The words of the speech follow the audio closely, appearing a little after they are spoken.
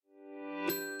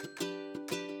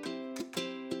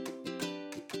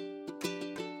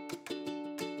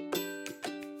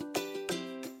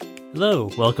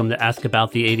Hello, welcome to Ask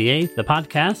About the ADA, the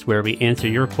podcast where we answer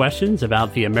your questions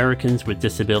about the Americans with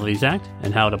Disabilities Act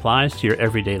and how it applies to your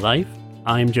everyday life.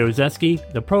 I'm Joe Zeski,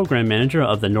 the Program Manager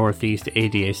of the Northeast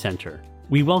ADA Center.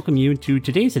 We welcome you to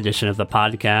today's edition of the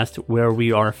podcast where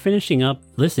we are finishing up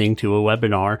listening to a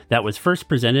webinar that was first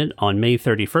presented on May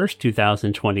 31st,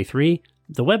 2023.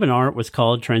 The webinar was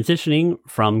called Transitioning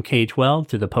from K-12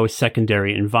 to the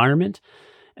Post-Secondary Environment,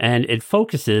 and it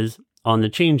focuses on the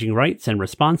changing rights and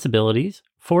responsibilities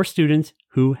for students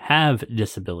who have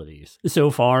disabilities. So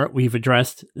far, we've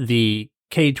addressed the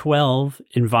K-12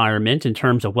 environment in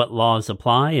terms of what laws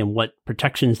apply and what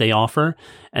protections they offer,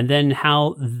 and then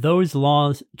how those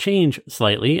laws change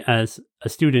slightly as a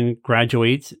student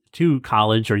graduates to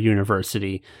college or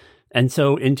university. And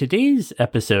so in today's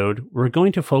episode, we're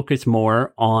going to focus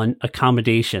more on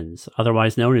accommodations,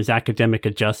 otherwise known as academic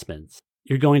adjustments.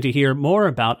 You're going to hear more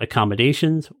about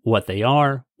accommodations, what they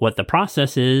are, what the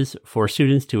process is for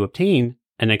students to obtain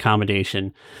an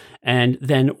accommodation, and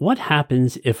then what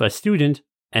happens if a student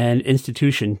and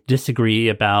institution disagree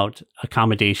about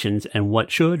accommodations and what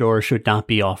should or should not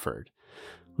be offered.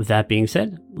 With that being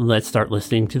said, let's start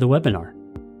listening to the webinar.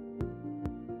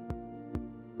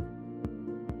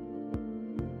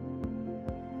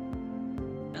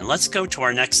 And let's go to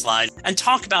our next slide and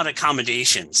talk about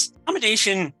accommodations.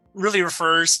 Accommodation really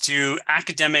refers to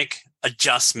academic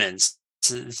adjustments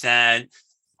that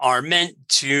are meant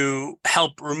to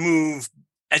help remove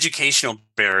educational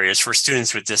barriers for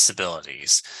students with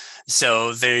disabilities.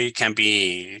 So they can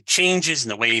be changes in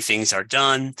the way things are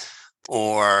done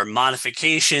or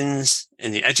modifications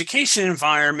in the education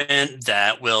environment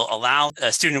that will allow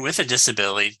a student with a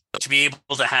disability to be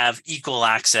able to have equal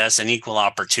access and equal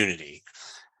opportunity.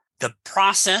 The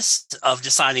process of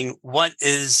deciding what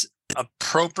is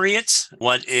appropriate,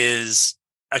 what is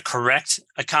a correct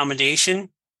accommodation,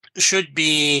 should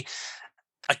be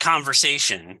a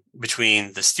conversation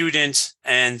between the student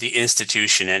and the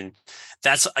institution. And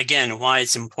that's, again, why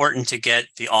it's important to get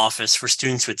the Office for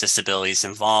Students with Disabilities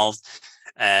involved,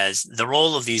 as the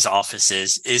role of these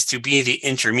offices is to be the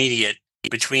intermediate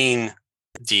between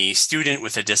the student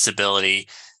with a disability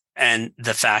and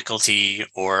the faculty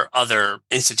or other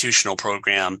institutional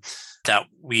program that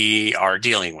we are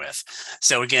dealing with.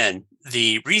 So again,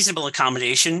 the reasonable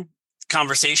accommodation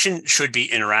conversation should be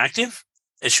interactive.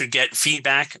 It should get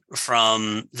feedback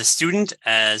from the student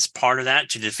as part of that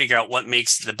to figure out what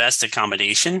makes the best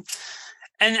accommodation.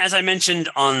 And as I mentioned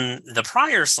on the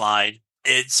prior slide,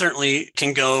 it certainly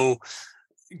can go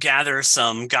gather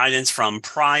some guidance from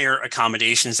prior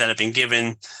accommodations that have been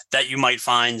given that you might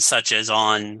find, such as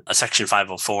on a Section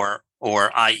 504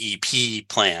 or IEP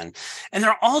plan. And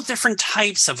there are all different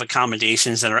types of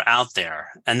accommodations that are out there,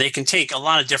 and they can take a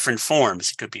lot of different forms.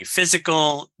 It could be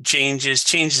physical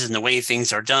changes in the way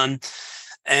things are done.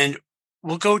 And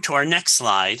we'll go to our next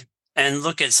slide and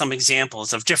look at some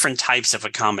examples of different types of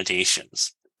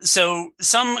accommodations. So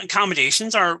some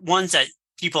accommodations are ones that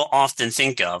people often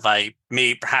think of.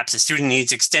 Perhaps a student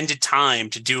needs extended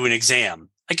time to do an exam.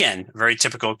 Again, very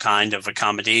typical kind of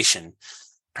accommodation.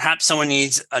 Perhaps someone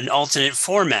needs an alternate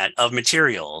format of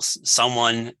materials.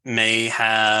 Someone may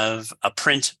have a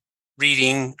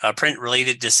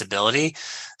print-related disability.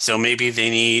 So maybe they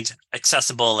need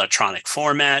accessible electronic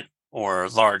format or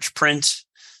large print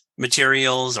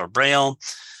materials or Braille.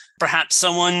 Perhaps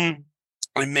someone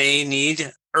may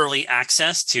need early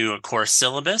access to a course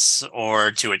syllabus or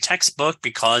to a textbook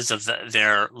because of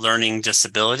their learning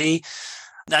disability.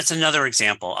 That's another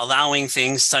example. Allowing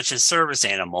things such as service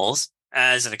animals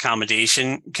as an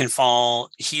accommodation can fall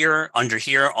under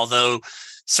here, although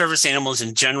service animals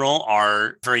in general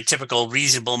are very typical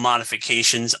reasonable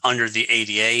modifications under the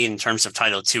ADA in terms of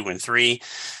Title II and III.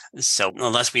 So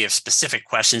unless we have specific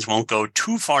questions, won't go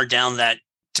too far down that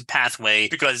pathway,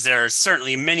 because there are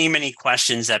certainly many, many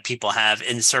questions that people have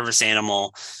in terms of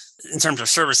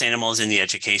service animals in the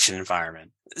education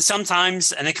environment.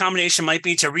 Sometimes an accommodation might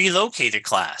be to relocate a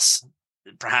class.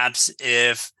 Perhaps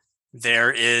if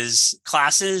there is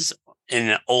classes in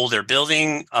an older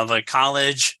building of a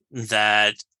college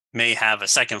that may have a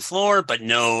second floor, but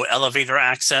no elevator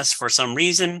access for some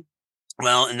reason.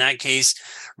 Well, in that case,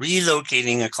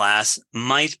 relocating a class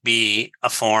might be a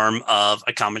form of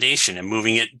accommodation and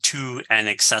moving it to an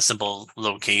accessible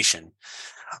location.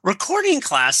 Recording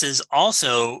classes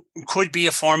also could be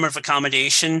a form of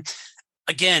accommodation.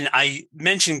 Again, I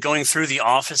mentioned going through the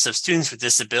Office of Students with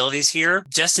Disabilities here,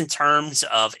 just in terms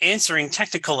of answering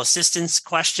technical assistance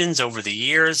questions over the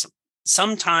years.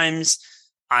 Sometimes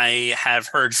I have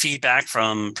heard feedback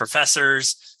from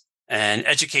professors and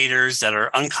educators that are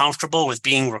uncomfortable with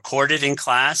being recorded in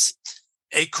class.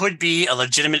 It could be a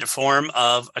legitimate form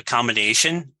of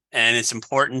accommodation, and it's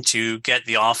important to get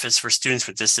the Office for Students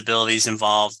with Disabilities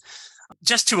involved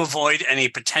just to avoid any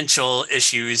potential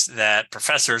issues that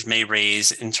professors may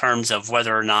raise in terms of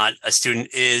whether or not a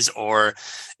student is or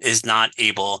is not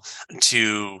able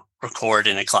to record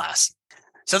in a class.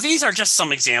 So these are just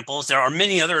some examples. There are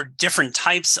many other different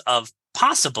types of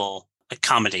possible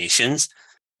accommodations.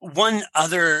 One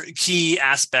other key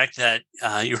aspect that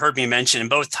you heard me mention in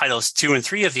both Titles 2 and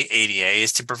 3 of the ADA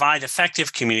is to provide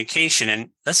effective communication. And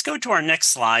let's go to our next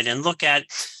slide and look at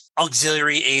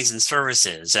auxiliary aids and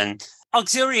services. And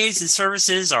auxiliary aids and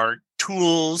services are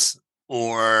tools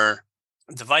or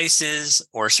devices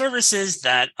or services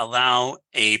that allow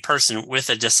a person with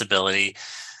a disability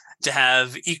to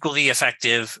have equally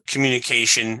effective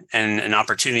communication and an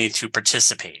opportunity to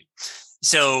participate.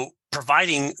 So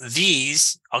providing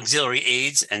these auxiliary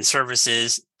aids and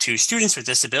services to students with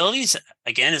disabilities,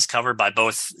 again, is covered by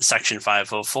both Section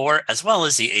 504 as well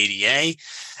as the ADA.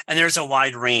 And there's a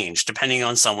wide range depending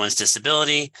on someone's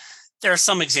disability. There are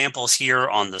some examples here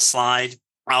on the slide.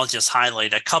 I'll just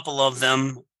highlight a couple of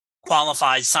them.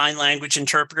 Qualified sign language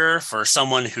interpreter for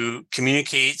someone who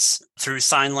communicates through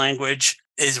sign language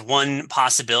is one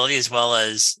possibility, as well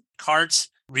as CART,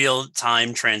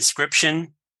 real-time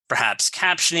transcription. Perhaps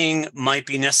captioning might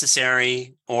be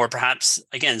necessary, or perhaps,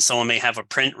 again, someone may have a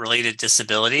print-related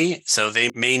disability, so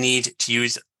they may need to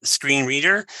use screen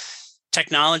reader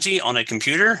technology on a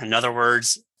computer. In other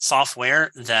words,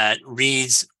 software that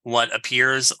reads what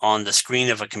appears on the screen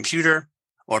of a computer.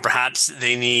 Or perhaps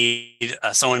they need,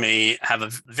 someone may have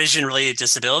a vision-related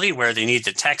disability where they need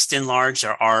the text enlarged.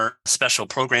 There are special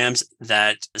programs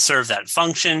that serve that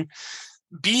function.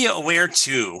 Be aware,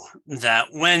 too, that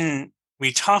when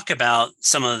we talk about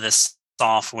some of this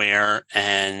software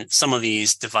and some of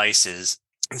these devices,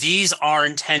 these are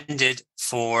intended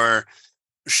for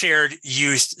shared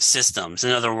use systems.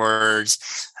 In other words,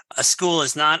 a school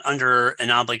is not under an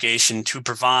obligation to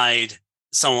provide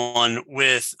someone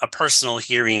with a personal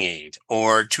hearing aid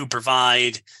or to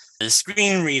provide a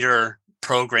screen reader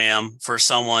program for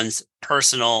someone's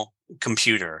personal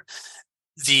computer.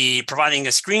 The providing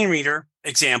a screen reader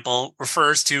example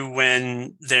refers to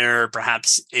when there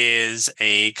perhaps is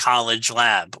a college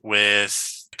lab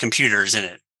with computers in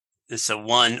it. So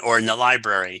one, or in the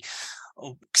library,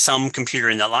 some computer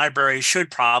in the library should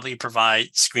probably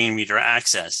provide screen reader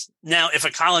access. Now, if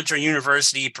a college or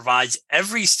university provides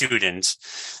every student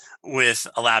with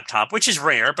a laptop, which is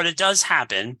rare, but it does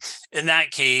happen, in that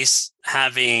case,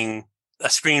 having a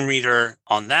screen reader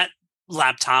on that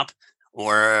laptop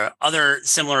or other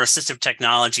similar assistive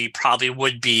technology probably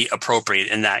would be appropriate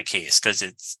in that case, because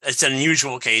it's an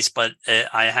unusual case, but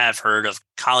I have heard of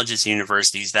colleges and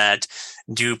universities that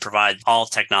do provide all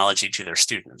technology to their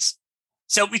students.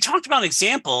 So we talked about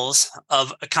examples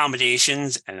of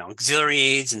accommodations and auxiliary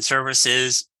aids and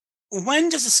services. When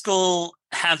does a school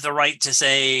have the right to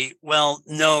say, well,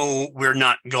 no, we're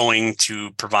not going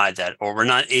to provide that, or we're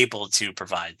not able to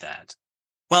provide that?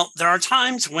 Well, there are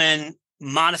times when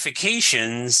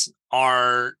modifications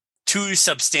are too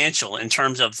substantial in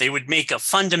terms of they would make a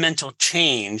fundamental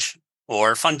change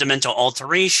or fundamental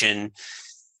alteration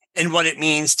in what it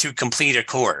means to complete a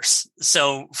course.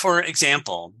 So, for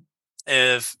example,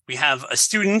 if we have a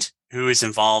student who is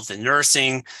involved in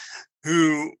nursing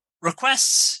who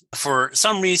requests for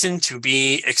some reason to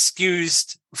be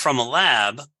excused from a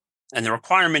lab and the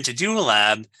requirement to do a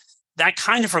lab, that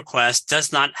kind of request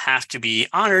does not have to be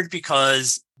honored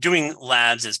because doing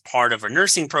labs as part of a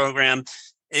nursing program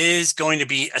is going to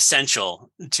be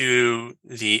essential to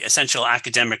the essential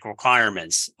academic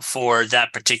requirements for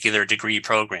that particular degree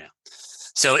program.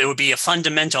 So it would be a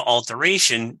fundamental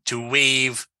alteration to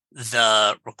waive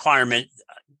the requirement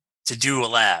to do a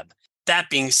lab. That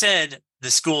being said, the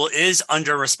school is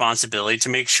under responsibility to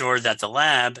make sure that the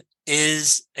lab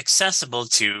is accessible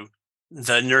to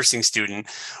the nursing student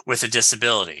with a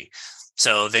disability.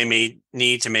 So they may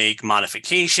need to make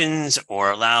modifications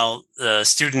or allow the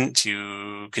student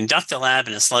to conduct the lab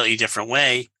in a slightly different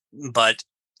way, but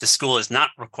the school is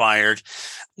not required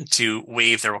to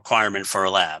waive the requirement for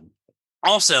a lab.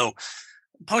 Also,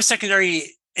 post-secondary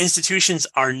institutions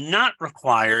are not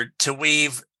required to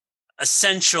waive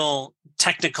essential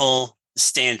technical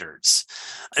standards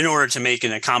in order to make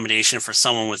an accommodation for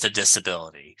someone with a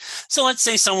disability. So let's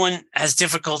say someone has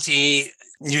difficulty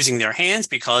using their hands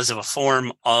because of a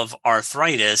form of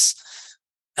arthritis.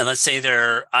 And let's say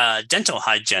they're a dental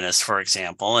hygienist, for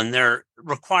example, and their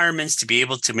requirements to be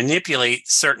able to manipulate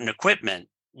certain equipment,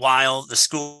 while the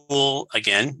school,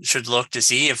 again, should look to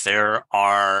see if there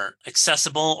are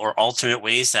accessible or alternate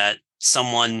ways that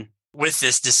someone with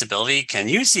this disability can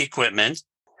use the equipment,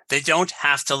 they don't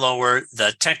have to lower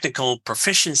the technical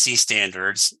proficiency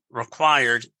standards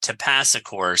required to pass a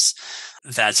course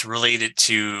that's related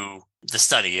to the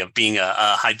study of being a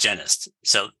hygienist.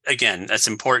 So again, that's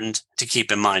important to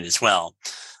keep in mind as well.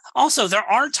 Also, there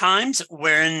are times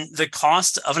when the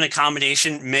cost of an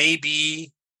accommodation may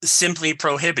be simply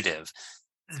prohibitive.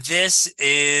 This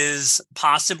is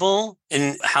possible,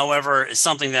 and however, is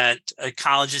something that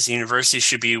colleges and universities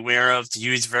should be aware of, to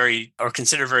use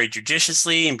consider very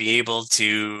judiciously, and be able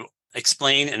to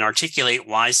explain and articulate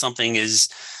why something is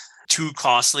too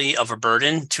costly of a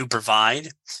burden to provide.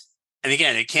 And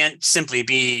again, it can't simply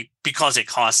be because it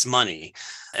costs money.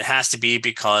 It has to be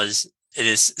because it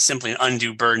is simply an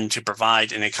undue burden to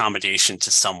provide an accommodation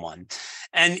to someone.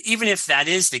 And even if that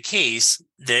is the case,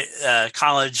 the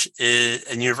college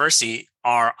and university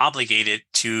are obligated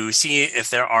to see if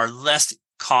there are less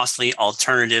costly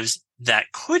alternatives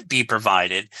that could be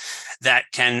provided that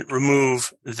can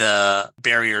remove the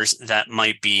barriers that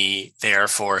might be there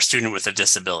for a student with a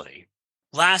disability.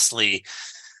 Lastly,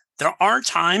 there are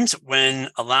times when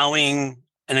allowing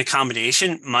an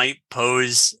accommodation might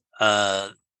pose a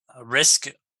risk,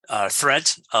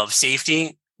 threat of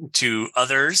safety to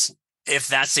others. If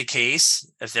that's the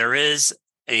case, if there is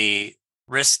a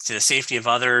risk to the safety of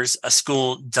others, a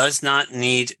school does not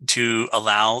need to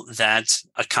allow that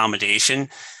accommodation.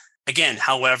 Again,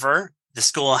 however, the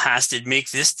school has to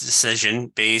make this decision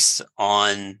based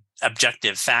on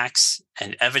objective facts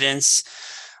and evidence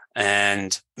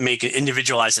and make an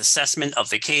individualized assessment of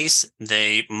the case.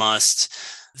 They must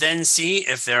then see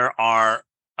if there are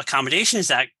accommodations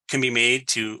that can be made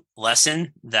to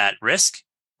lessen that risk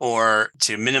or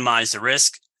to minimize the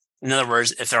risk. In other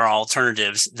words, if there are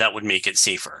alternatives that would make it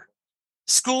safer.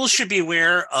 Schools should be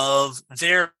aware of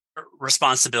their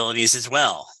responsibilities as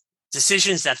well.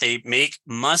 Decisions that they make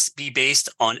must be based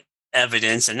on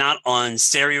evidence and not on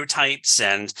stereotypes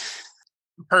and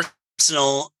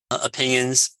personal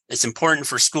opinions. It's important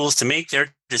for schools to make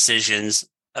their decisions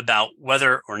about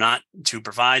whether or not to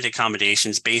provide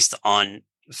accommodations based on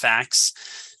facts.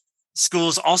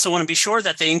 Schools also want to be sure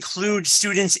that they include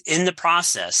students in the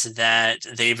process, that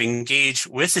they've engaged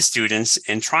with the students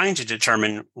in trying to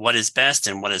determine what is best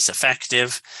and what is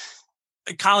effective.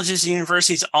 Colleges and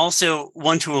universities also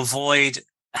want to avoid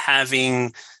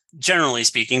having, generally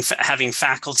speaking, having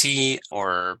faculty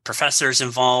or professors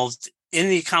involved in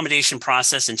the accommodation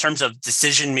process in terms of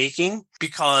decision making,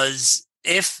 because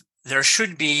if there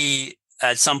should be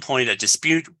at some point a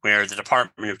dispute where the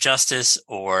Department of Justice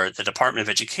or the Department of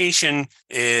Education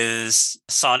is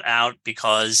sought out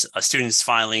because a student's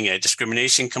filing a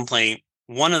discrimination complaint,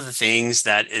 one of the things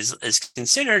that is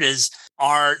considered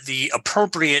are the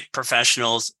appropriate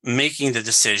professionals making the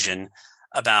decision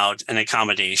about an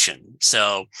accommodation.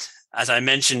 So, as I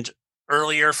mentioned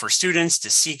earlier, for students to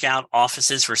seek out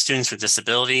offices for students with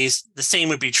disabilities, the same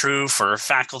would be true for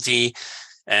faculty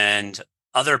and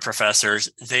other professors.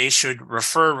 They should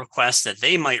refer requests that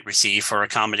they might receive for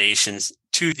accommodations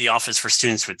to the Office for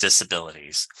Students with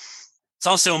Disabilities. It's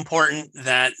also important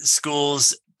that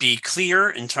schools be clear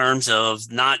in terms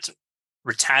of not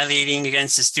retaliating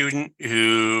against a student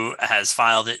who has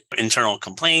filed an internal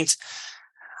complaint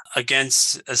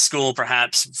against a school,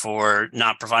 perhaps for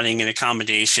not providing an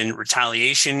accommodation.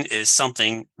 Retaliation is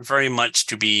something very much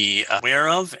to be aware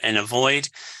of and avoid.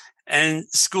 And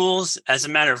schools, as a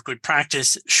matter of good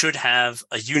practice, should have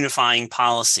a unifying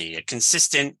policy, a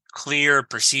consistent, clear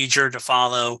procedure to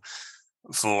follow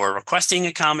for requesting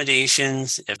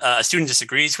accommodations. If a student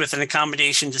disagrees with an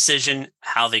accommodation decision,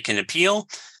 how they can appeal,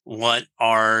 what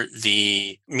are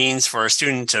the means for a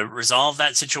student to resolve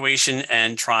that situation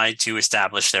and try to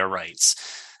establish their rights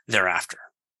thereafter.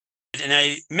 And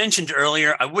I mentioned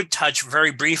earlier, I would touch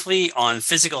very briefly on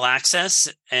physical access,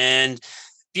 and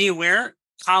be aware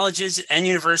colleges and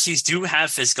universities do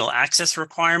have physical access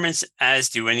requirements, as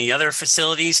do any other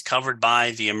facilities covered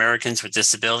by the Americans with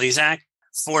Disabilities Act.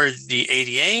 For the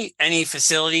ADA, any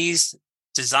facilities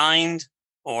designed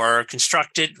or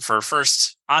constructed for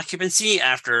first occupancy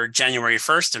after January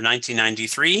 1st of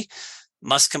 1993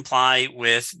 must comply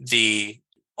with the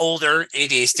older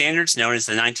ADA standards known as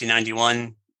the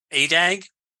 1991 ADAG.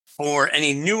 For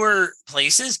any newer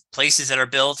places that are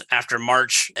built after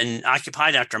March and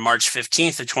occupied after March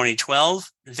 15th of 2012,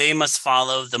 they must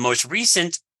follow the most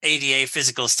recent ADA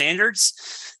physical standards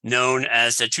known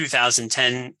as the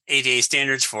 2010 ADA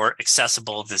Standards for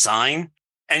Accessible Design.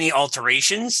 Any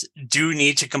alterations do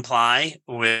need to comply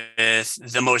with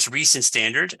the most recent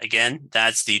standard. Again,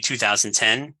 that's the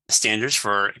 2010 Standards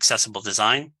for Accessible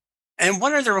Design. And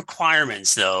what are the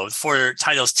requirements, though, for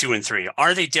Titles 2 and 3?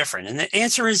 Are they different? And the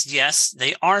answer is yes,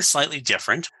 they are slightly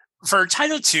different. For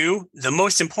Title 2, the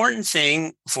most important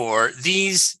thing for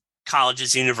these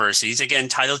colleges, universities, again,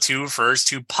 Title 2 refers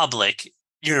to public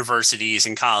universities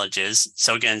and colleges.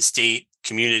 So again, state,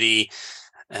 community,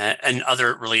 and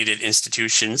other related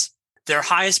institutions. Their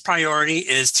highest priority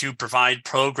is to provide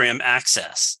program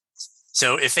access.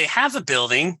 So if they have a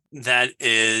building that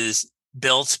is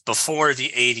built before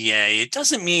the ADA, it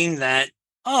doesn't mean that,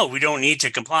 we don't need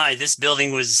to comply. This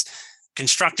building was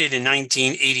constructed in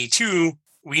 1982.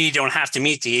 We don't have to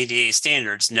meet the ADA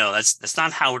standards. No, that's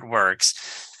not how it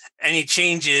works. Any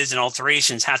changes and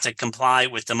alterations have to comply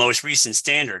with the most recent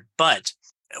standard. But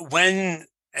when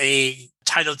a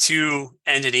Title II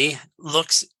entity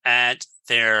looks at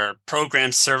their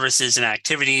programs, services, and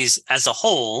activities as a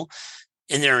whole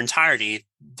in their entirety,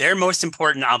 their most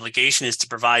important obligation is to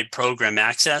provide program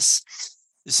access.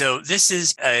 So this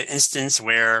is an instance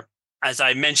where, as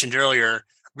I mentioned earlier,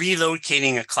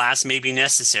 relocating a class may be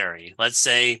necessary. Let's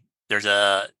say there's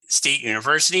a state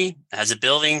university, has a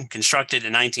building constructed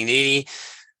in 1980.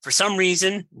 For some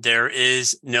reason, there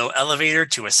is no elevator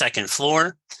to a second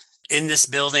floor in this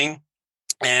building,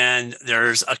 and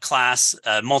there's a class,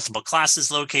 multiple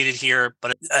classes located here,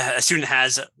 but a student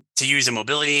has to use a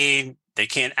mobility aid. They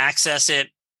can't access it.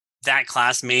 That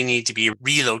class may need to be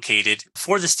relocated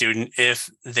for the student if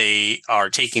they are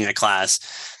taking the class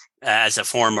as a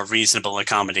form of reasonable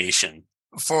accommodation.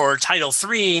 For Title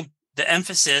III, the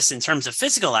emphasis in terms of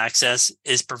physical access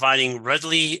is providing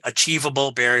readily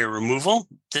achievable barrier removal.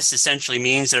 This essentially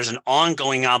means there's an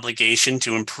ongoing obligation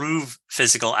to improve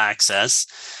physical access.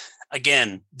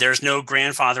 Again, there's no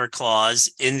grandfather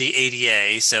clause in the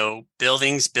ADA, so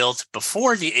buildings built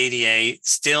before the ADA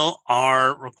still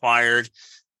are required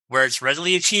where it's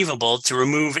readily achievable to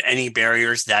remove any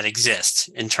barriers that exist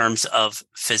in terms of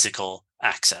physical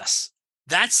access.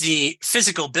 That's the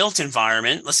physical built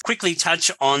environment. Let's quickly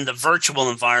touch on the virtual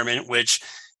environment, which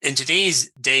in today's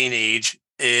day and age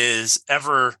is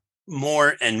ever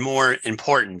more and more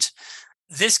important.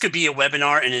 This could be a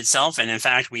webinar in itself. And in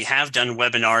fact, we have done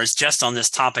webinars just on this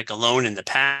topic alone in the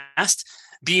past.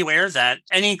 Be aware that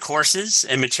any courses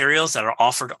and materials that are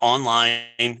offered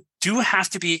online do have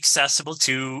to be accessible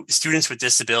to students with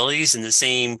disabilities in the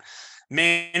same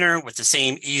manner, with the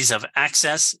same ease of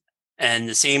access and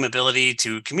the same ability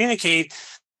to communicate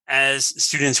as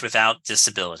students without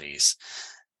disabilities.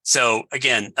 So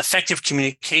again, effective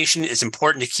communication is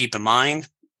important to keep in mind,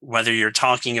 whether you're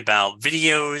talking about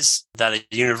videos that a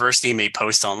university may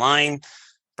post online,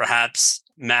 perhaps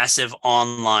massive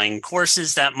online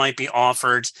courses that might be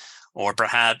offered, or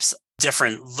perhaps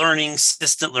different learning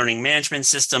management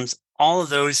systems. All of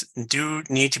those do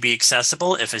need to be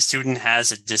accessible if a student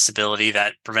has a disability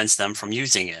that prevents them from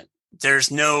using it. There's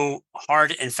no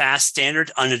hard and fast standard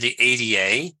under the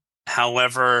ADA.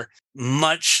 However,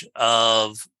 much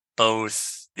of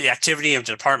both the activity of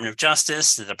the Department of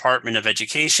Justice, the Department of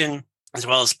Education, as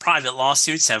well as private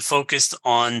lawsuits have focused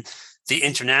on the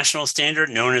international standard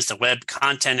known as the Web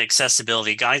Content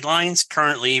Accessibility Guidelines,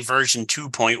 currently version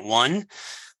 2.1.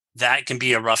 That can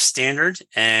be a rough standard.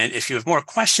 And if you have more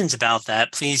questions about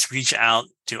that, please reach out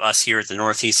to us here at the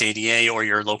Northeast ADA or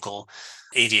your local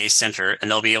ADA center, and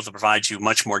they'll be able to provide you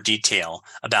much more detail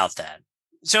about that.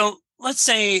 So let's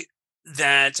say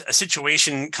that a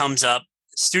situation comes up,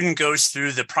 student goes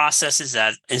through the processes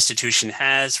that institution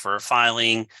has for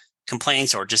filing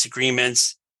complaints or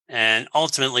disagreements, and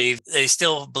ultimately they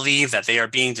still believe that they are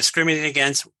being discriminated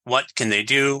against. What can they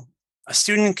do? A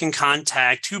student can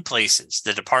contact two places,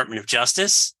 the Department of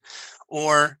Justice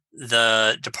or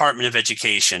the Department of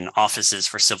Education, Offices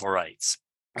for Civil Rights.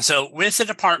 So with the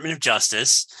Department of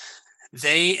Justice,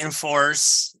 they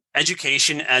enforce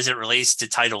education as it relates to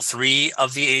Title III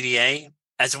of the ADA,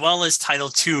 as well as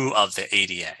Title II of the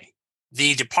ADA.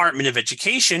 The Department of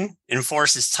Education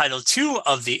enforces Title II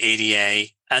of the ADA,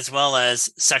 as well as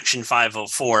Section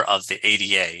 504 of the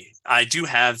ADA. I do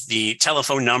have the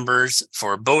telephone numbers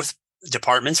for both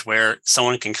departments where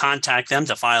someone can contact them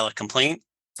to file a complaint.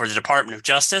 For the Department of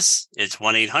Justice, it's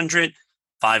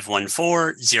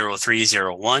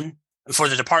 1-800-514-0301. For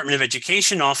the Department of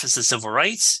Education, Office of Civil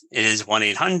Rights, it is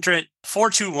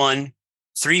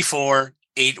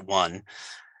 1-800-421-3481.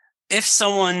 If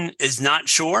someone is not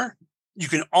sure, you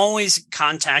can always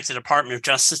contact the Department of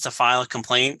Justice to file a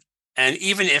complaint. And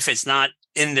even if it's not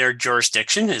in their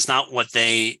jurisdiction, it's not what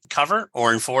they cover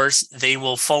or enforce, they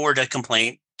will forward a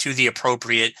complaint to the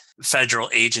appropriate federal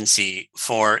agency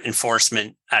for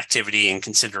enforcement activity and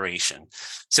consideration.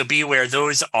 So be aware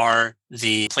those are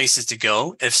the places to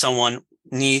go if someone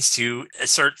needs to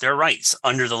assert their rights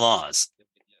under the laws.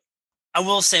 I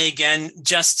will say again,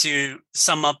 just to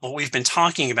sum up what we've been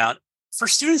talking about, for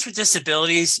students with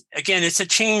disabilities, again, it's a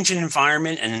change in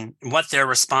environment and what their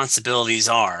responsibilities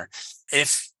are.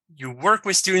 If you work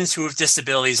with students who have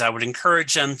disabilities, I would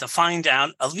encourage them to find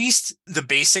out at least the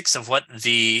basics of what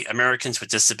the Americans with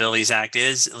Disabilities Act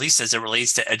is, at least as it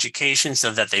relates to education,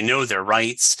 so that they know their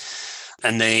rights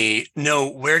and they know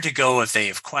where to go if they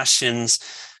have questions.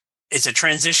 It's a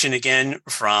transition again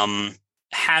from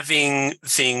having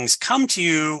things come to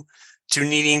you to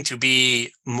needing to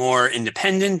be more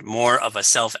independent, more of a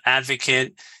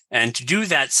self-advocate. And to do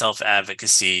that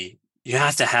self-advocacy, you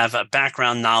have to have a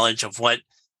background knowledge of what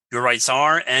your rights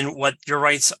are and what your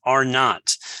rights are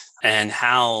not, and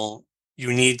how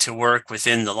you need to work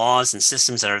within the laws and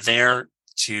systems that are there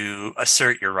to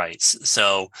assert your rights.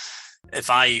 So if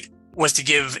I was to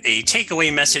give a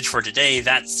takeaway message for today,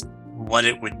 that's what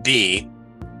it would be.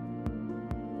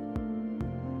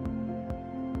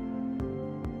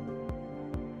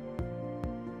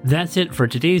 That's it for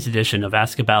today's edition of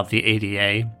Ask About the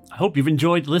ADA. I hope you've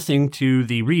enjoyed listening to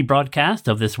the rebroadcast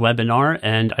of this webinar,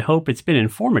 and I hope it's been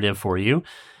informative for you.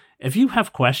 If you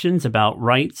have questions about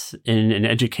rights in an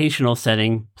educational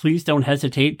setting, please don't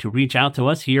hesitate to reach out to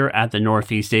us here at the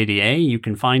Northeast ADA. You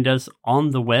can find us on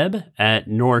the web at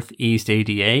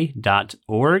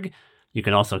northeastada.org. You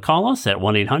can also call us at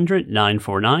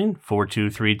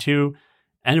 1-800-949-4232.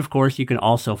 And of course, you can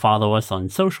also follow us on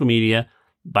social media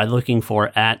by looking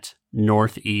for at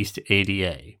Northeast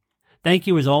ADA. Thank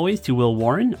you as always to Will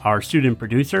Warren, our student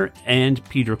producer, and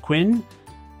Peter Quinn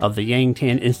of the Yang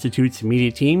Tan Institute's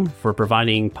media team for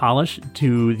providing polish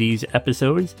to these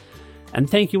episodes. And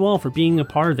thank you all for being a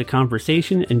part of the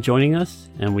conversation and joining us,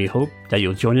 and we hope that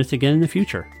you'll join us again in the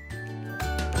future.